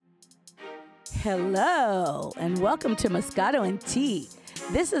Hello, and welcome to Moscato and Tea.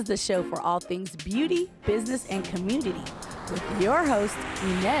 This is the show for all things beauty, business, and community with your hosts,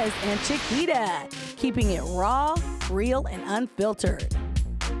 Inez and Chiquita, keeping it raw, real, and unfiltered.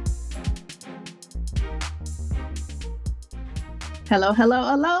 Hello, hello,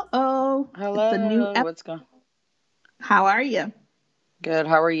 hello. It's a new Hello, episode. what's going? How are you? Good.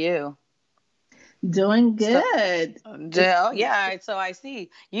 How are you? Doing So, good. It's oh yeah. So I see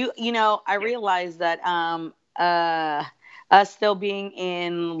you. I realized that us still being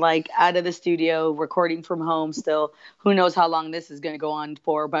in like out of the studio, recording from home. Still, who knows how long this is going to go on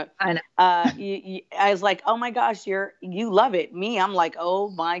for? But I know. I was like, oh my gosh, you love it. Me, I'm like, oh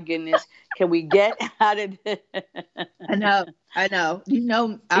my goodness, can we get out of this? I know. I know. You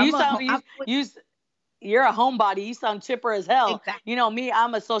I'm a sound you you're a homebody. You sound chipper as hell. exactly. You know me,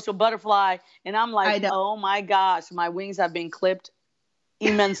 I'm a social butterfly, and I'm I like, know. oh my gosh, my wings have been clipped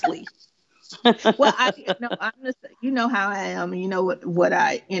immensely. Well, I know. I'm just. You know how I am. You know what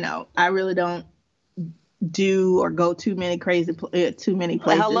I. I really don't do or go too many places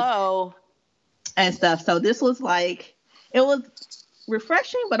Hello. and stuff. So this was like, it was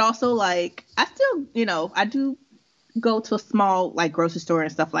refreshing, but also like I still, I do go to a small like grocery store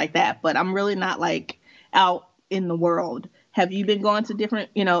and stuff like that, but I'm really not like out in the world. Have you been going to different,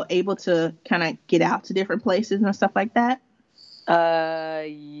 able to kind of get out to different places and stuff like that?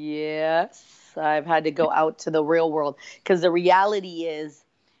 Yes, I've had to go out to the real world because the reality is,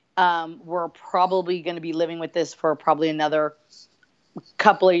 we're probably going to be living with this for probably another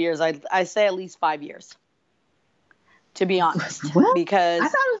couple of years. I say at least 5 years, to be honest, Well, I because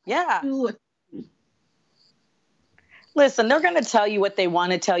thought yeah. it was Listen, they're going to tell you what they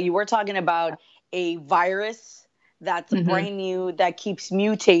want to tell you. We're talking about a virus that's hmm brand new that keeps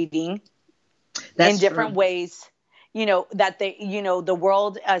mutating in that's different true. ways. That the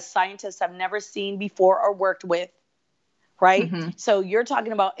world as scientists have never seen before or worked with, right? hmm So you're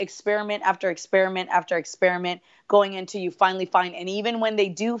talking about experiment after experiment after experiment going into you finally find, and even when they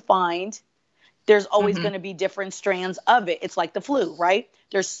do find, there's always hmm going to be different strands of it. It's like the flu, right?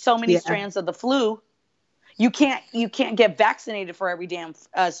 There's so many Yeah. strands of the flu. You can't get vaccinated for every damn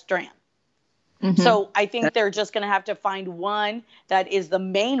strand. hmm So I think they're just going to have to find one that is the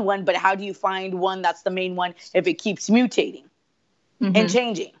main one. But how do you find one that's the main one if it keeps mutating and hmm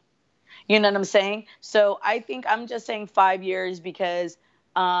changing? You know what I'm saying? So I think I'm just saying 5 years because,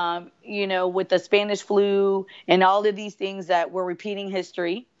 with the Spanish flu and all of these things that we're repeating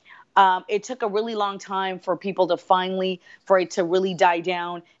history, it took a really long time for people to finally, for it to really die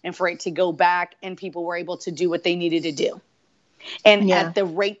down and for it to go back, and people were able to do what they needed to do. And Yeah. at the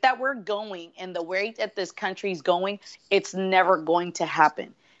rate that we're going and the rate that this country's going, it's never going to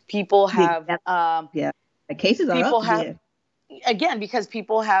happen. People Yeah. have, Yeah. The cases are up people have, again. again, because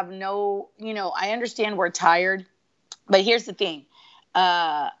people have no, I understand we're tired, but here's the thing.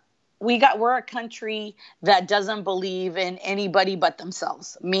 Uh, we're a country that doesn't believe in anybody but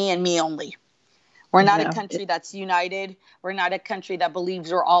themselves, me and me only. We're not a Yeah. country that's united. We're not a country that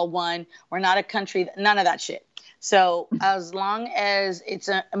believes we're all one. We're not a country, none of that shit. So as long as it's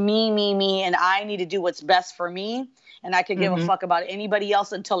a me, me, me, and I need to do what's best for me, and I could give a hmm fuck about anybody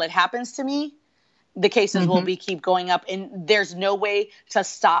else until it happens to me, the cases will hmm be keep going up. And there's no way to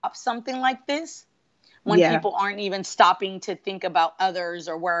stop something like this when Yeah. people aren't even stopping to think about others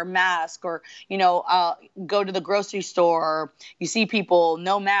or wear a mask or go to the grocery store, or you see people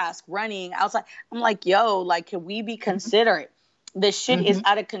no mask running outside. I'm like, yo, like, can we be considerate? This shit is hmm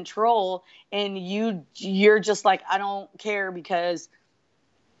out of control, and you're just like, I don't care because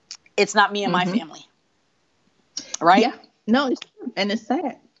it's not me and my hmm family, right? Yeah, no, it's true. And it's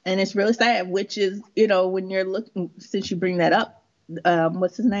sad. And it's really sad, which is, when you're looking, since you bring that up,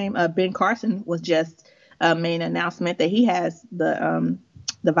 what's his name? Ben Carson was just made an announcement that he has the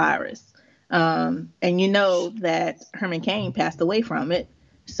virus. And you know that Herman Cain passed away from it.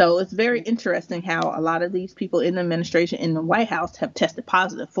 So it's very interesting how a lot of these people in the administration in the White House have tested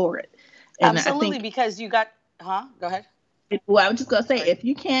positive for it. And I Absolutely, think, because you got, huh? Go ahead. well, I was just gonna say, Sorry. if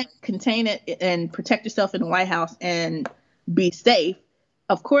you can't contain it and protect yourself in the White House and be safe,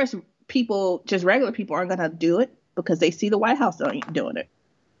 of course, people, just regular people, aren't gonna do it because they see the White House doing it.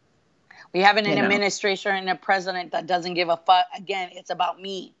 We have an You know. administration and a president that doesn't give a fuck. Again, it's about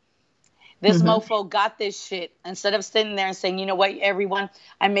me. This hmm mofo got this shit. Instead of sitting there and saying, you know what, everyone,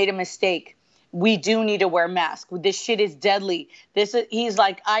 I made a mistake. We do need to wear masks. This shit is deadly. He's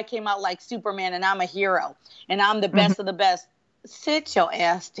like, I came out like Superman and I'm a hero and I'm the hmm best of the best. Sit your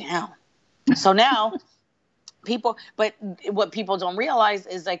ass down. So now people, but what people don't realize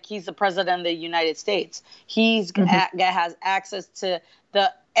is like he's the president of the United States. hmm Has access to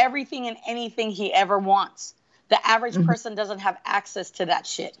the everything and anything he ever wants. The average person doesn't have access to that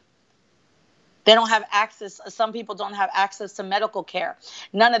shit. They don't have access. Some people don't have access to medical care.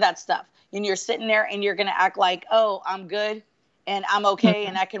 None of that stuff. And you're sitting there and you're going to act like, oh, I'm good and I'm okay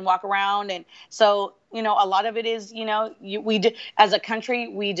and I can walk around. And so, you know, a lot of it is, you know, as a country,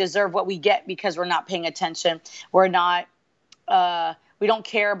 we deserve what we get because we're not paying attention. We're not, we don't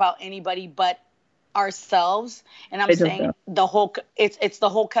care about anybody but ourselves. And I'm saying it's the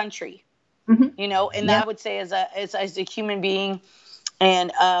whole country, you know, and that I would say as a human being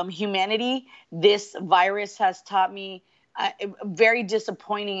and humanity, this virus has taught me very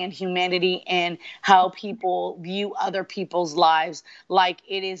disappointing in humanity and how people view other people's lives like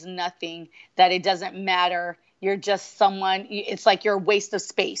it is nothing, that it doesn't matter. You're just someone. It's like you're a waste of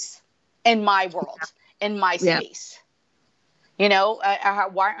space in my world, in my space. You know,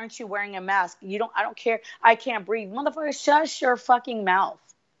 why aren't you wearing a mask? I don't care. I can't breathe. Motherfucker, shush your fucking mouth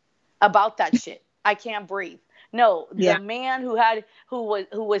about that shit. I can't breathe. No, the man who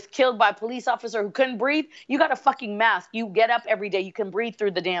was killed by a police officer who couldn't breathe, you got a fucking mask. You get up every day. You can breathe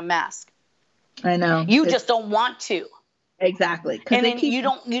through the damn mask. I know. You just don't want to. Exactly. And then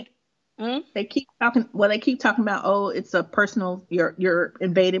they keep talking. Well, they keep talking about, oh, it's a personal. You're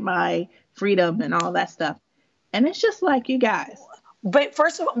invading my freedom and all that stuff. And it's just like, you guys. But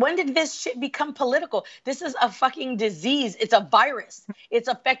first of all, when did this shit become political? This is a fucking disease. It's a virus. It's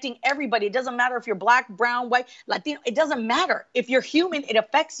affecting everybody. It doesn't matter if you're black, brown, white, Latino. It doesn't matter. If you're human, it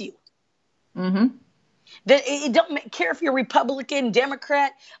affects you. It don't care if you're Republican,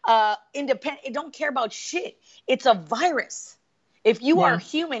 Democrat, independent. It don't care about shit. It's a virus. If you are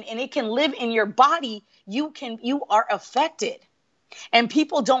human and it can live in your body, you are affected. And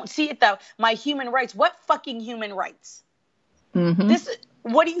people don't see it that my human rights. What fucking human rights?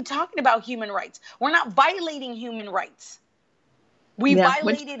 What are you talking about, human rights? We're not violating human rights. We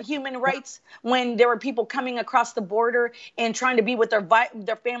violated human rights when there were people coming across the border and trying to be with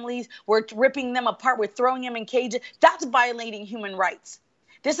their families. We're ripping them apart. We're throwing them in cages. That's violating human rights.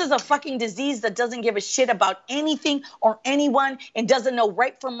 This is a fucking disease that doesn't give a shit about anything or anyone and doesn't know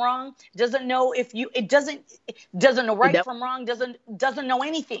right from wrong. Doesn't know doesn't know right from wrong. Doesn't know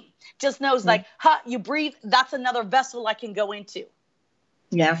anything. Just knows like, you breathe. That's another vessel I can go into.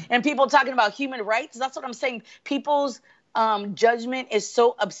 Yeah. And people talking about human rights. That's what I'm saying. People's judgment is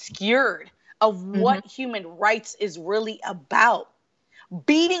so obscured of what human rights is really about.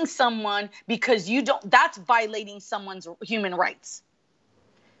 Beating someone because you don't, that's violating someone's human rights.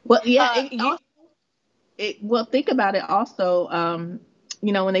 Well, well, think about it also,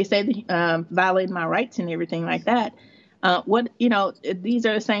 you know, when they say violating my rights and everything like that, these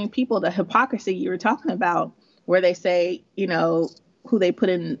are the same people, the hypocrisy you were talking about, where they say, you know, who they put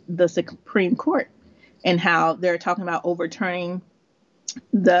in the Supreme Court and how they're talking about overturning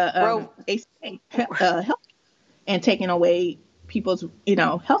the health and taking away people's, you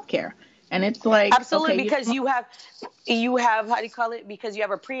know, health care. And it's like, absolutely, okay, because you have, how do you call it? Because you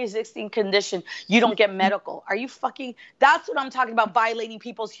have a pre-existing condition, you don't get medical. Are you fucking, that's what I'm talking about, violating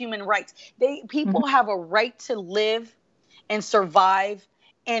people's human rights. People have a right to live and survive.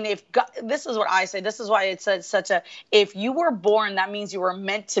 And if God, this is what I say, this is why it says if you were born, that means you were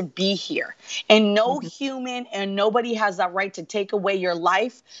meant to be here. And no human and nobody has that right to take away your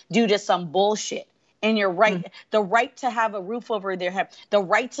life due to some bullshit. And your right, the right to have a roof over their head, the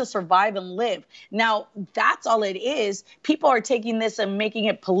right to survive and live. Now, that's all it is. People are taking this and making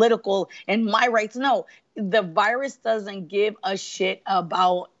it political and my rights. No, the virus doesn't give a shit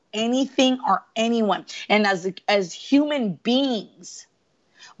about anything or anyone. And as human beings,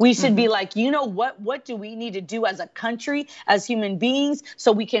 we should be like, you know what do we need to do as a country, as human beings,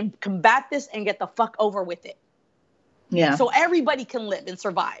 so we can combat this and get the fuck over with it. Yeah. So everybody can live and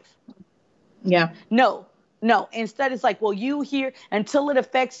survive. Yeah. No. Instead, it's like, well, you here until it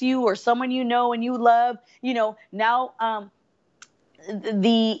affects you or someone you know and you love, you know, now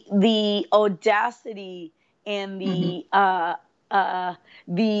the audacity and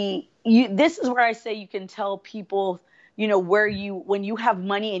this is where I say you can tell people, you know, when you have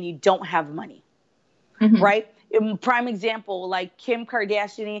money and you don't have money, right? Prime example, like Kim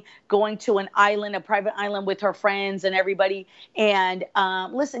Kardashian going to an island, a private island with her friends and everybody. And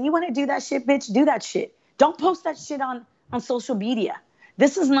listen, you want to do that shit, bitch? Do that shit. Don't post that shit on social media.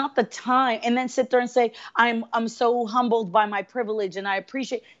 This is not the time. And then sit there and say, I'm so humbled by my privilege and I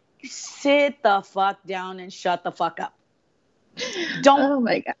appreciate. Sit the fuck down and shut the fuck up. Oh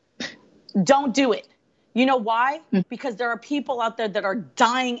my God. Don't do it. You know why? Because there are people out there that are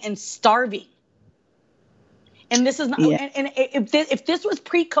dying and starving. And this is not, and if this was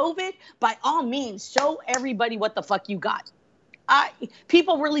pre-COVID, by all means, show everybody what the fuck you got.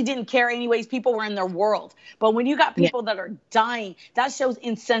 People really didn't care anyways. People were in their world. But when you got people that are dying, that shows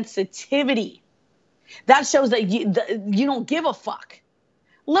insensitivity. That shows that you don't give a fuck.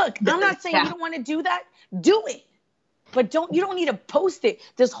 Look, I'm not saying you don't want to do that. Do it. But you don't need to post it.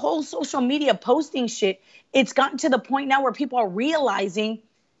 This whole social media posting shit, it's gotten to the point now where people are realizing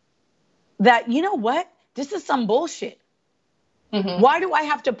that, you know what? This is some bullshit. Mm-hmm. Why do I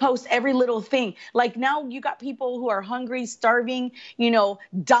have to post every little thing? Like now you got people who are hungry, starving,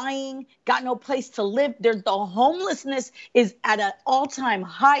 dying, got no place to live. The homelessness is at an all-time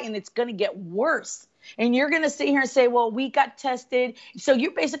high, and it's going to get worse. And you're going to sit here and say, well, we got tested. So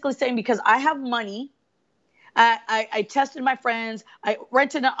you're basically saying because I have money, I tested my friends, I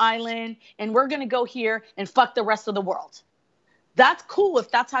rented an island, and we're going to go here and fuck the rest of the world. That's cool if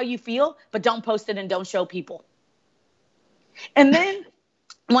that's how you feel, but don't post it and don't show people. And then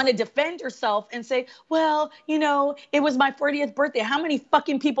want to defend yourself and say, well, it was my 40th birthday. How many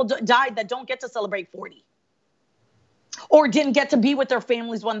fucking people died that don't get to celebrate 40? Or didn't get to be with their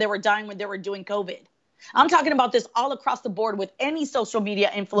families when they were dying, when they were doing COVID? I'm talking about this all across the board with any social media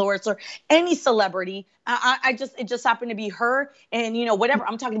influencer, any celebrity. It just happened to be her and, whatever.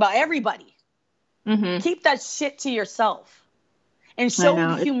 I'm talking about everybody. Mm-hmm. Keep that shit to yourself and show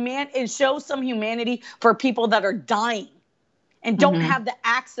and show some humanity for people that are dying and don't have the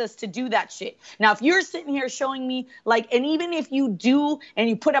access to do that shit. Now, if you're sitting here showing me and even if you do and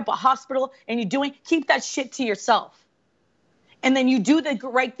you put up a hospital and you're doing, keep that shit to yourself. And then you do the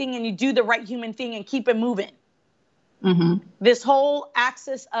right thing and you do the right human thing and keep it moving. Mm-hmm. This whole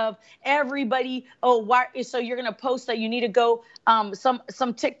access of everybody. Why? So you're going to post that you need to go. Some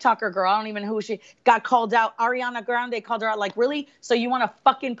TikToker girl, I don't even know who she got called out. Ariana Grande called her out. Like, really? So you want to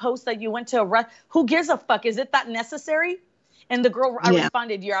fucking post that you went to a restaurant? Who gives a fuck? Is it that necessary? And the girl, I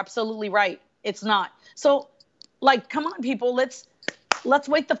responded, you're absolutely right. It's not. So, come on, people. Let's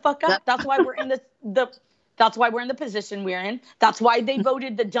wake the fuck up. That's why we're in That's why we're in the position we're in. That's why they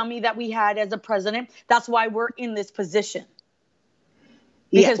voted the dummy that we had as a president. That's why we're in this position.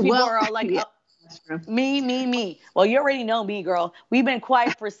 Because people are all like, me. Well, you already know me, girl. We've been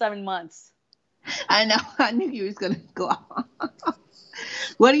quiet for 7 months. I know. I knew you was going to go on.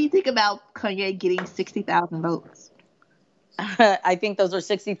 What do you think about Kanye getting 60,000 votes? I think those are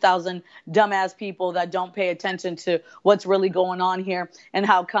 60,000 dumbass people that don't pay attention to what's really going on here and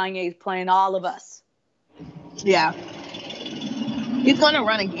how Kanye is playing all of us. Yeah. He's going to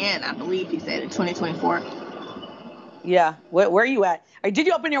run again, I believe he said, in 2024. Yeah. Where are you at? Did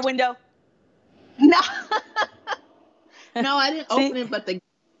you open your window? No. No, I didn't open it,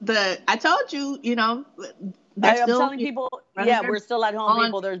 but I told you, I'm telling people, we're still at home,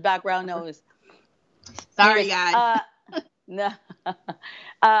 people. There's background noise. Sorry, guys. No,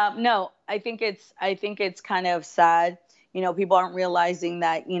 I think it's kind of sad. People aren't realizing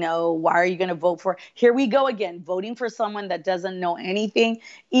that, why are you going to vote for? Here we go again, voting for someone that doesn't know anything.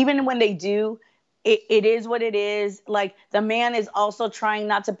 Even when they do, it is what it is. Like, the man is also trying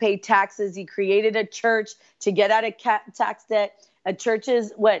not to pay taxes. He created a church to get out of tax debt. A church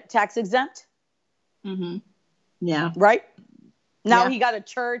is what? Tax exempt? Mm-hmm. Yeah. Right? Now he got a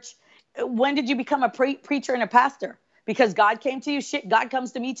church. When did you become a preacher and a pastor? Because God came to you. Shit, God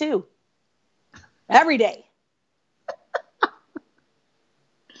comes to me too. Every day.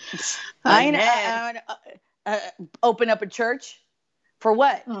 I open up a church for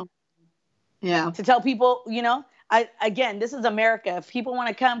what? Oh. Yeah. To tell people, again, this is America. If people want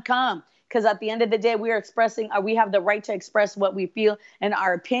to come. Because at the end of the day, we have the right to express what we feel and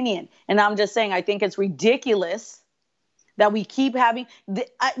our opinion. And I'm just saying, I think it's ridiculous that we keep having.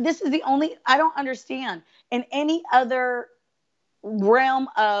 This is the only, I don't understand. In any other realm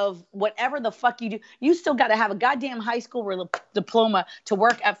of whatever the fuck you do, you still got to have a goddamn high school diploma to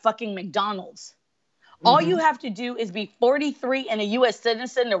work at fucking McDonald's. Mm-hmm. All you have to do is be 43 and a U.S.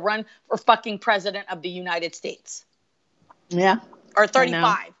 citizen to run for fucking president of the United States. Yeah. Or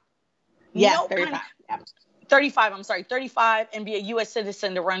 35. Yeah, 35. 35, I'm sorry, 35 and be a U.S.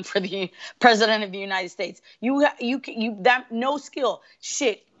 citizen to run for the president of the United States. You that no skill.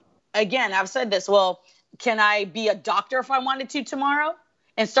 Shit. Again, I've said this. Well, can I be a doctor if I wanted to tomorrow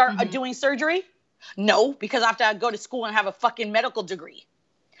and start doing surgery? No, because I have to go to school and have a fucking medical degree.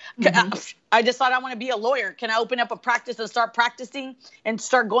 Mm-hmm. I just thought I want to be a lawyer. Can I open up a practice and start practicing and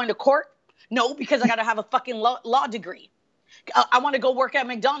start going to court? No, because I got to have a fucking law degree. I want to go work at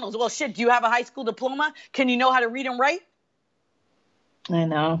McDonald's. Well, shit, do you have a high school diploma? Can you know how to read and write? I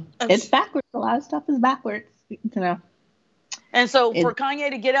know. It's backwards. A lot of stuff is backwards, And so for Kanye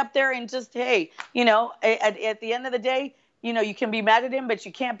to get up there and just, hey, at the end of the day, you can be mad at him, but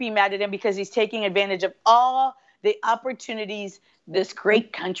you can't be mad at him because he's taking advantage of all the opportunities this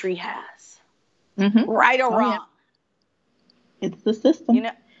great country has. Mm-hmm. Right or wrong. Yeah. It's the system. You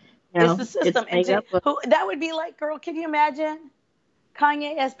know, it's the system. And that would be like, girl, can you imagine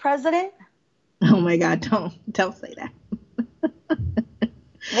Kanye as president? Oh my God, don't say that.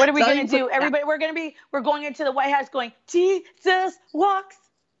 What are we going to do? Everybody, we're going into the White House going, Jesus walks.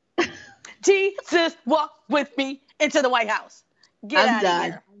 Jesus walk with me into the White House. Get out of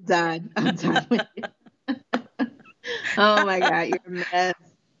here. I'm done with you. Oh my God, you're a mess.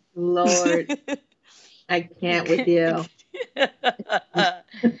 Lord. I can't with you.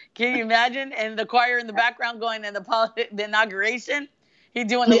 Can you imagine? And the choir in the background going in the inauguration. He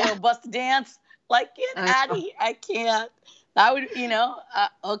doing the little bust dance. Like, get out of here. I can't. That would,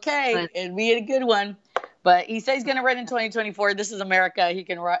 okay. It'd be a good one. But he says he's going to run in 2024. This is America. He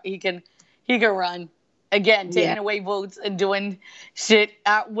can run. He can run. Again, taking away votes and doing shit.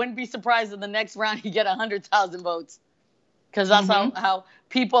 I wouldn't be surprised in the next round he get 100,000 votes. Because that's how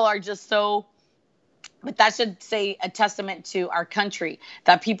people are just so. But that should say a testament to our country,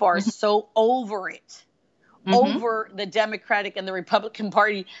 that people are so over it, over the Democratic and the Republican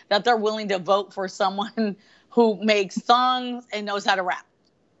Party, that they're willing to vote for someone who makes songs and knows how to rap.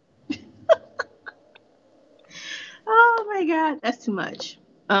 Oh my God, that's too much.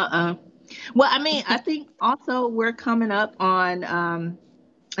 Well, I mean, I think also we're coming up on,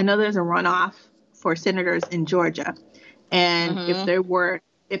 I know there's a runoff for senators in Georgia. And if they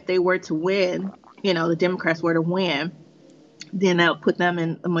were to win, the Democrats were to win, then that would put them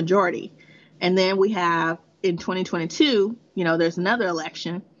in the majority. And then we have in 2022, there's another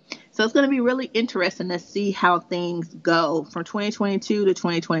election. So it's going to be really interesting to see how things go from 2022 to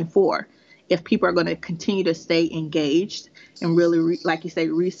 2024. If people are going to continue to stay engaged and really, like you say,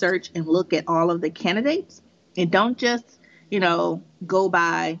 research and look at all of the candidates, and don't just, go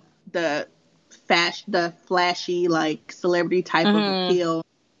by the flashy, like celebrity type of appeal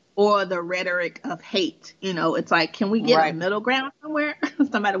or the rhetoric of hate. It's like, can we get a middle ground somewhere?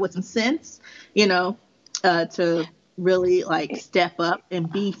 Somebody with some sense, to really like step up and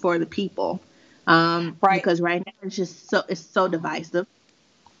be for the people. Because right now it's so divisive.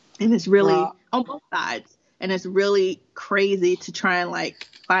 And it's really on both sides. And it's really crazy to try and like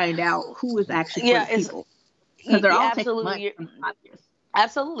find out who is actually for the people. Because they're all taking money from obvious.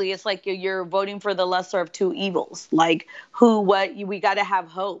 Absolutely. It's like you're voting for the lesser of two evils. Like we got to have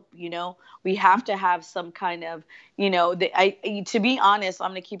hope, we have to have some kind of, to be honest,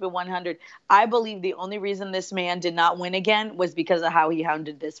 I'm going to keep it 100. I believe the only reason this man did not win again was because of how he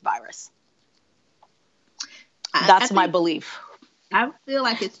handled this virus. That's my belief. I feel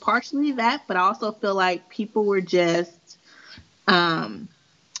like it's partially that, but I also feel like people were just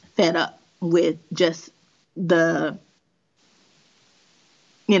fed up with just the,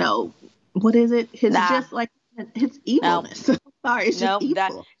 what is it? Just like his evilness. No. Sorry, it's just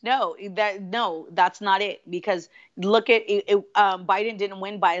evil. That's not it. Because look at it. Biden didn't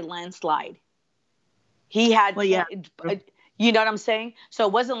win by a landslide. He had, you know what I'm saying? So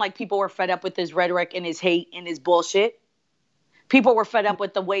it wasn't like people were fed up with his rhetoric and his hate and his bullshit. People were fed up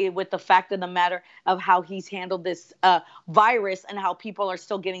with the fact of the matter of how he's handled this virus and how people are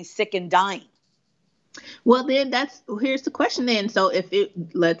still getting sick and dying. Well, then here's the question then. So if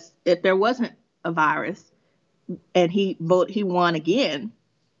there wasn't a virus and he won again,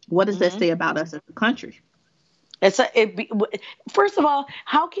 what does that say about us as a country? First of all,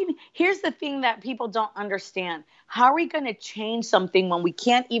 here's the thing that people don't understand. How are we going to change something when we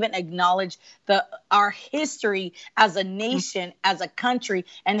can't even acknowledge our history as a nation, as a country,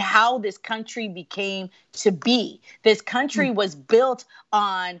 and how this country became to be? This country was built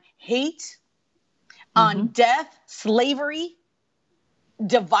on hate, on death, slavery,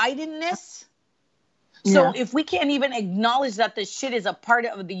 dividedness. So if we can't even acknowledge that this shit is a part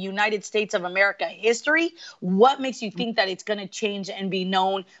of the United States of America history, what makes you think that it's going to change and be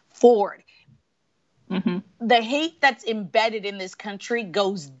known forward? The hate that's embedded in this country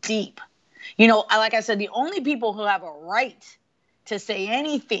goes deep. Like I said, the only people who have a right to say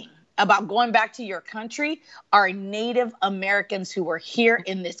anything about going back to your country are Native Americans who were here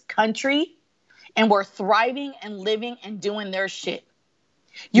in this country and were thriving and living and doing their shit.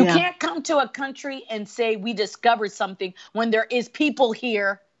 You can't come to a country and say we discovered something when there is people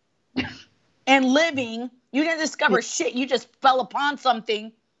here and living. You didn't discover shit. You just fell upon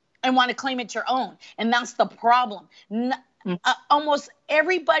something and want to claim it your own. And that's the problem. Almost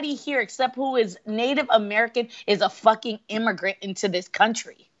everybody here, except who is Native American, is a fucking immigrant into this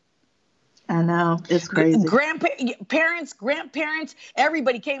country. I know. It's crazy. Grandparents,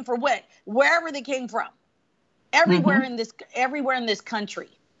 everybody came from what? Wherever they came from. Everywhere in this country.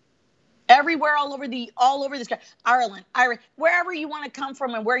 Everywhere, all over this country, Ireland, wherever you want to come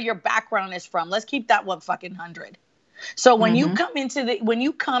from and where your background is from. Let's keep that 100. So when you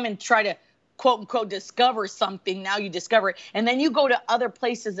come and try to quote unquote discover something, now you discover it, and then you go to other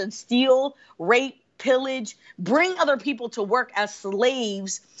places and steal, rape, pillage, bring other people to work as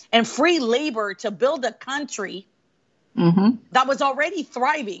slaves and free labor to build a country that was already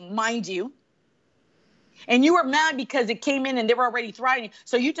thriving, mind you. And you were mad because it came in and they were already thriving.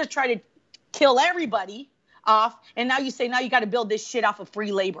 So you just try to kill everybody off. And now you say, now you got to build this shit off of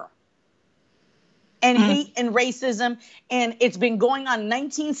free labor. And hate and racism. And it's been going on.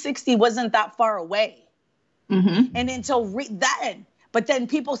 1960 wasn't that far away. And until then. But then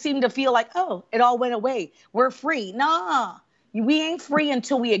people seem to feel like, oh, it all went away. We're free. Nah, we ain't free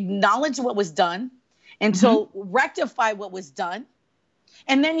until we acknowledge what was done. Until rectify what was done.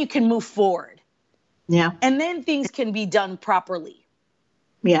 And then you can move forward. Yeah. And then things can be done properly.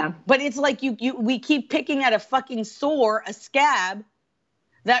 Yeah. But it's like we keep picking at a fucking sore, a scab,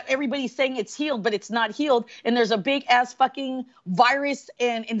 that everybody's saying it's healed, but it's not healed. And there's a big ass fucking virus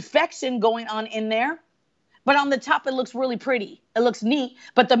and infection going on in there. But on the top, it looks really pretty. It looks neat.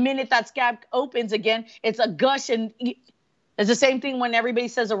 But the minute that scab opens again, it's a gush. And it's the same thing when everybody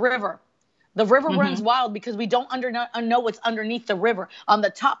says a river. The river runs wild because we don't know what's underneath the river. On the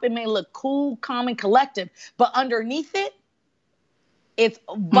top, it may look cool, calm, and collective. But underneath it, it's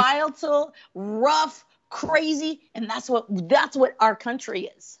volatile, rough, crazy. And that's what our country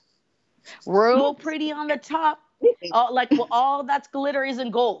is. Real pretty on the top. All that's glitter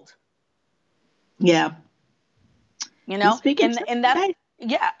isn't gold. Yeah. You know? And that,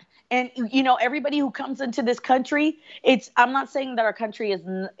 yeah. And, you know, everybody who comes into this country, I'm not saying that our country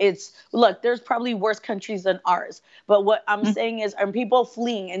look, there's probably worse countries than ours. But what I'm saying is, are people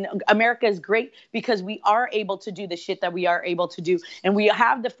fleeing? And America is great because we are able to do the shit that we are able to do. And we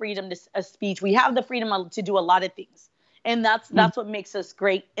have the freedom to speech. We have the freedom to do a lot of things. And that's what makes us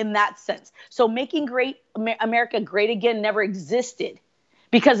great in that sense. So making America great again never existed.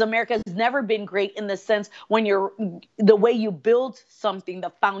 Because America has never been great in the sense when the way you build something, the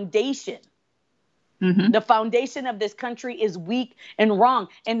foundation. The foundation of this country is weak and wrong.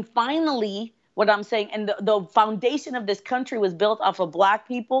 And finally, what I'm saying, and the foundation of this country was built off of black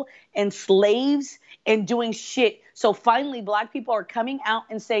people and slaves and doing shit. So finally, black people are coming out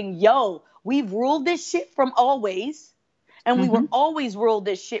and saying, yo, we've ruled this shit from always. And we were always ruled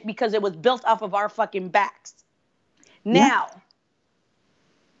this shit because it was built off of our fucking backs. Now...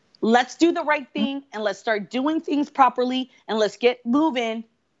 let's do the right thing and let's start doing things properly and let's get moving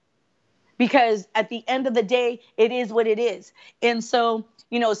because at the end of the day, it is what it is. And so,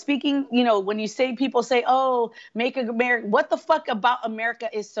 you know, speaking, you know, when people say, oh, make America, what the fuck about America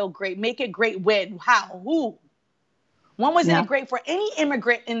is so great? Make it great when? How? Who? When was it great for any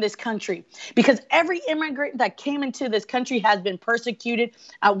immigrant in this country? Because every immigrant that came into this country has been persecuted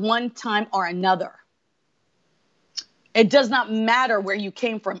at one time or another. It does not matter where you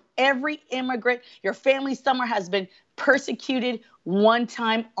came from. Every immigrant, your family somewhere has been persecuted one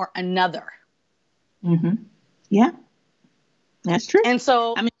time or another. Yeah, that's true. And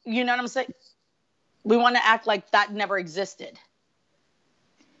so, I mean, you know what I'm saying? We want to act like that never existed.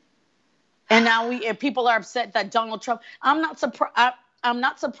 And now people are upset that Donald Trump, I'm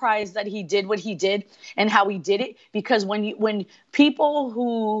not surprised that he did what he did and how he did it. Because when people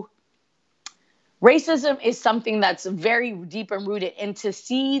who... racism is something that's very deep and rooted, and to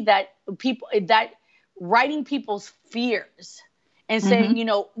see that writing people's fears and saying, you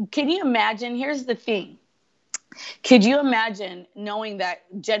know, can you imagine? Here's the thing. Could you imagine knowing that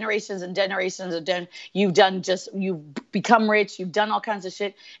generations and generations of you've become rich, you've done all kinds of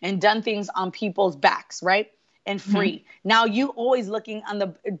shit and done things on people's backs, right? And free. Now you always looking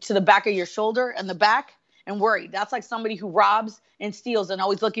to the back of your shoulder and the back and worried. That's like somebody who robs and steals and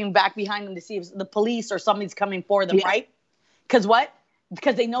always looking back behind them to see if the police or somebody's coming for them, right? Because what?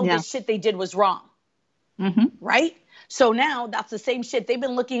 Because they know this shit they did was wrong, right? So now that's the same shit. They've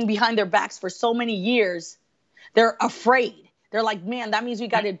been looking behind their backs for so many years. They're afraid. They're like, man, that means we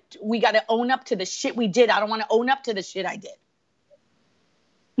got to own up to the shit we did. I don't want to own up to the shit I did.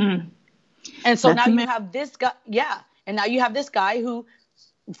 And so now you have this guy, and now you have this guy who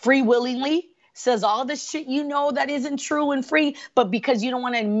free willingly says all the shit you know that isn't true and free, but because you don't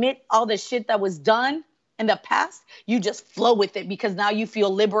want to admit all the shit that was done in the past, you just flow with it because now you feel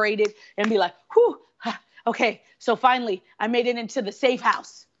liberated and be like, whew, okay, so finally I made it into the safe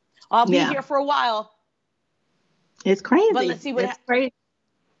house. I'll be here for a while. It's crazy. But let's see what crazy.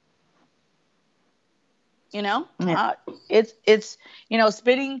 You know, it's, you know,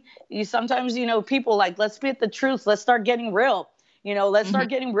 spitting. Sometimes, you know, people like, let's spit the truth. Let's start getting real. Let's start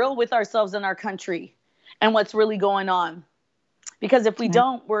getting real with ourselves and our country and what's really going on. Because if we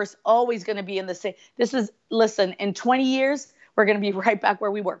don't, we're always going to be in the same. Listen, in 20 years, we're going to be right back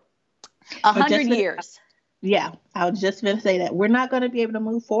where we were. 100 years. Yeah, I was just going to say that. We're not going to be able to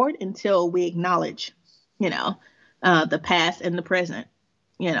move forward until we acknowledge, the past and the present,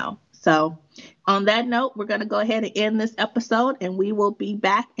 So on that note, we're going to go ahead and end this episode, and we will be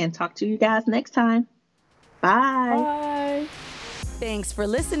back and talk to you guys next time. Bye. Bye. Thanks for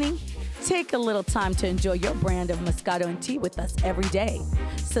listening. Take a little time to enjoy your brand of Moscato and Tea with us every day.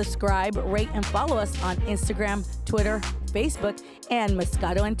 Subscribe, rate, and follow us on Instagram, Twitter, Facebook, and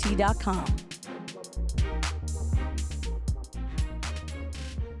MoscatoandTea.com.